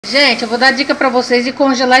Gente, eu vou dar dica pra vocês de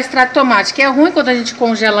congelar extrato de tomate, que é ruim quando a gente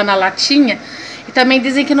congela na latinha. E também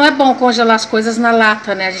dizem que não é bom congelar as coisas na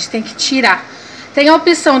lata, né? A gente tem que tirar. Tem a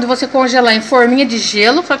opção de você congelar em forminha de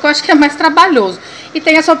gelo, só que eu acho que é mais trabalhoso. E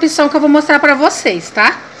tem essa opção que eu vou mostrar pra vocês,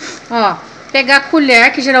 tá? Ó, pegar a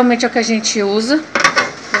colher, que geralmente é o que a gente usa.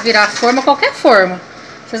 Vou virar a forma, qualquer forma.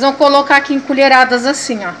 Vocês vão colocar aqui em colheradas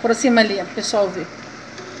assim, ó. Aproxima ali, ó, pro pessoal ver.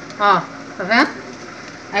 Ó, tá vendo?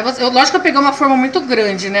 Aí você, lógico que eu peguei uma forma muito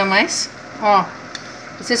grande, né? Mas, ó,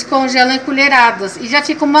 vocês congelam em colheradas e já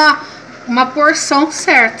fica uma porção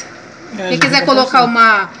certa. Quem quiser colocar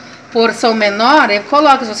uma porção menor, aí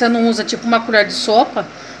coloca. Se você não usa tipo uma colher de sopa,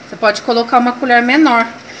 você pode colocar uma colher menor.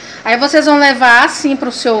 Aí vocês vão levar assim pro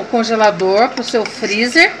seu congelador, pro seu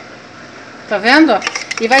freezer. Tá vendo? Ó?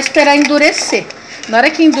 E vai esperar endurecer. Na hora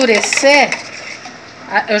que endurecer,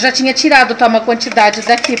 eu já tinha tirado, tá, uma quantidade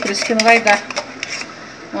daqui, por isso que não vai dar.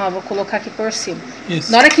 Ó, vou colocar aqui por cima. Isso.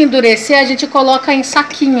 Na hora que endurecer, a gente coloca em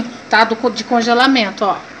saquinho, tá? De congelamento,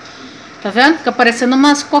 ó. Tá vendo? Fica parecendo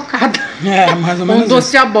umas cocadas. É, mais ou menos. Um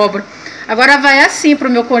doce de abóbora. Agora vai assim pro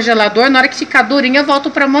meu congelador. Na hora que ficar durinho, eu volto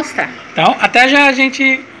pra mostrar. Então, até já a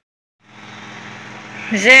gente...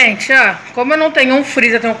 Gente, ó. Como eu não tenho um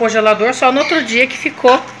freezer, tenho um congelador, só no outro dia que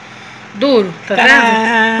ficou duro. Tá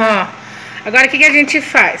vendo? Ó. Agora, o que a gente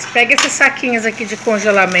faz? Pega esses saquinhos aqui de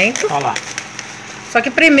congelamento. Ó lá. Só que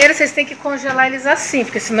primeiro vocês têm que congelar eles assim,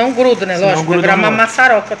 porque senão gruda, né? Lógico, vai virar uma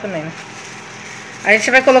maçaroca também, né? Aí a gente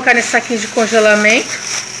vai colocar nesse saquinho de congelamento.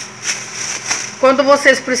 Quando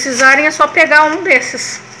vocês precisarem, é só pegar um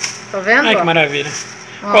desses. Tá vendo? Ai, que maravilha.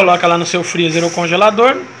 Ó. Coloca lá no seu freezer ou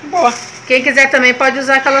congelador. Boa. Quem quiser também pode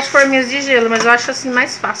usar aquelas forminhas de gelo, mas eu acho assim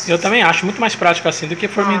mais fácil. Eu também acho muito mais prático assim do que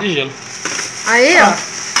forminha de gelo. Aí, ó,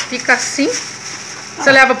 fica assim. Você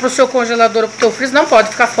leva pro seu congelador ou pro seu freezer. Não pode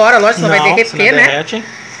ficar fora, lógico, não vai derreter, né? Derrete.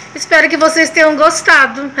 Espero que vocês tenham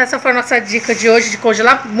gostado. Essa foi a nossa dica de hoje de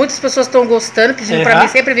congelar. Muitas pessoas estão gostando, pedindo pra mim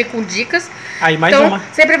sempre vir com dicas. Aí, mais então, uma.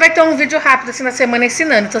 Sempre vai ter um vídeo rápido assim na semana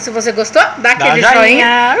ensinando. Então, se você gostou, dá aquele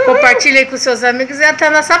joinha, compartilha aí com seus amigos e até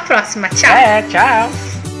a nossa próxima. Tchau! Tchau!